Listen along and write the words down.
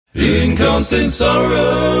constant sorrow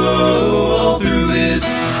all through his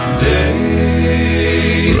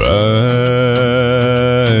days.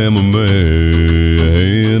 I am a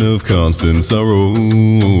man of constant sorrow.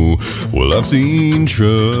 Well, I've seen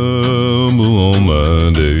trouble all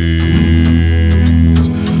my days.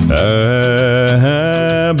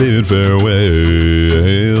 I bid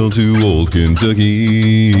farewell to old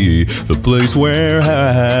Kentucky, the place where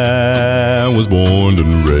I was born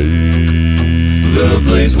and raised. The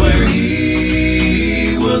place where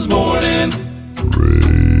he was born and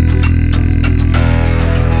raised.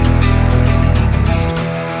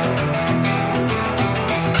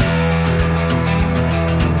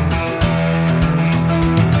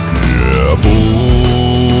 Yeah,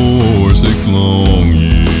 for 6 long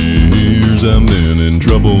years I've been in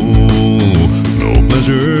trouble. No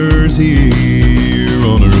pleasures here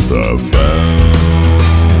on earth I've found.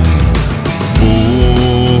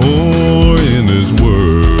 For in this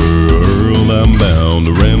world I'm bound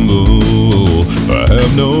to ramble. I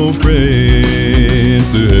have no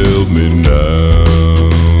friends to help me now.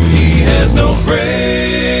 he has no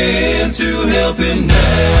friends to help him now.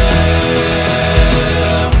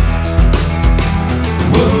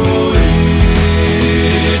 Whoa,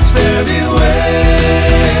 it's fare thee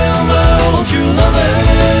well, my old true lover.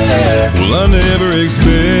 Well, I never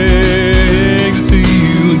expect to see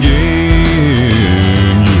you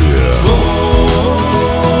again, yeah.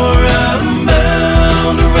 For I'm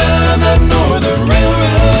bound to ride that northern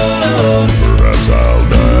railroad. Perhaps I'll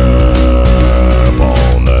die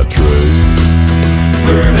upon that train.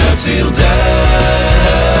 Perhaps he'll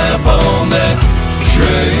die upon that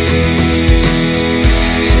train.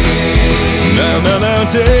 Now,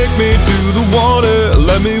 take me to the water.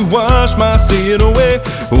 Let me wash my sin away.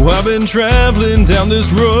 Oh, I've been traveling down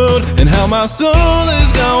this road, and how my soul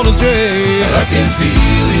has gone astray. I can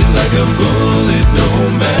feel it like a bullet, no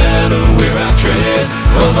matter where I tread.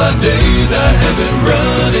 All my days I have been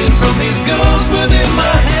running from these ghosts within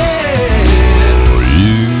my head.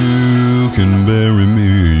 You can bury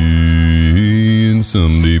me in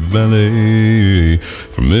some deep valley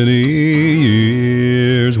for many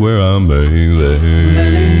years where I may lay.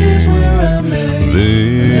 Many years where I may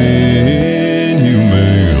Then you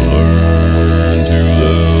may learn to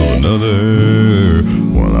love another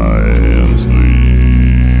while I am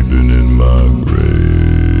sleeping in my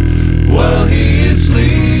grave. while he is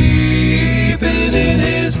sleeping in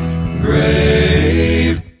his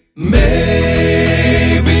grave.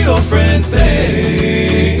 Maybe your friends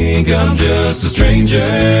think I'm just a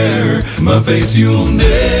stranger. My face you'll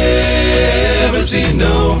never see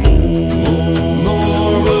no more.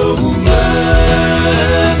 Oh,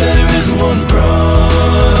 but there is one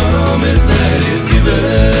promise that is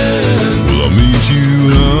given. Well, I'll meet you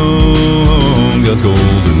on God's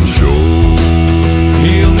golden shore.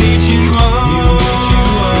 He'll meet you on,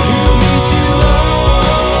 he'll meet you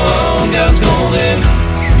on God's golden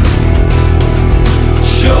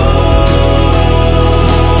shore.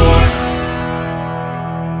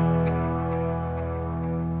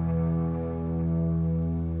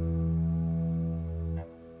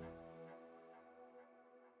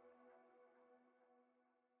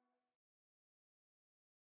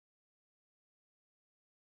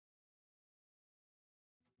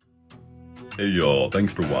 Hey y'all,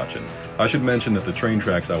 thanks for watching. I should mention that the train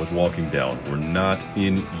tracks I was walking down were not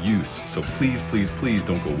in use, so please, please, please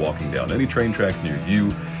don't go walking down any train tracks near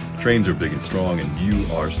you. Trains are big and strong, and you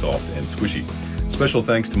are soft and squishy. Special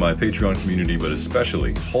thanks to my Patreon community, but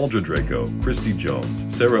especially Haldra Draco, Christy Jones,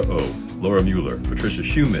 Sarah O, Laura Mueller, Patricia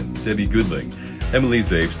Schumann, Debbie Goodling, Emily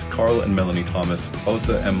Zabst, Carl and Melanie Thomas,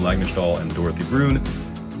 Osa M. Lagnestall, and Dorothy Brune.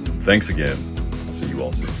 Thanks again. I'll see you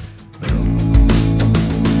all soon. Later.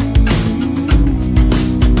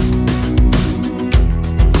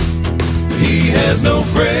 He has no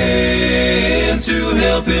friends to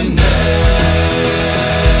help him now.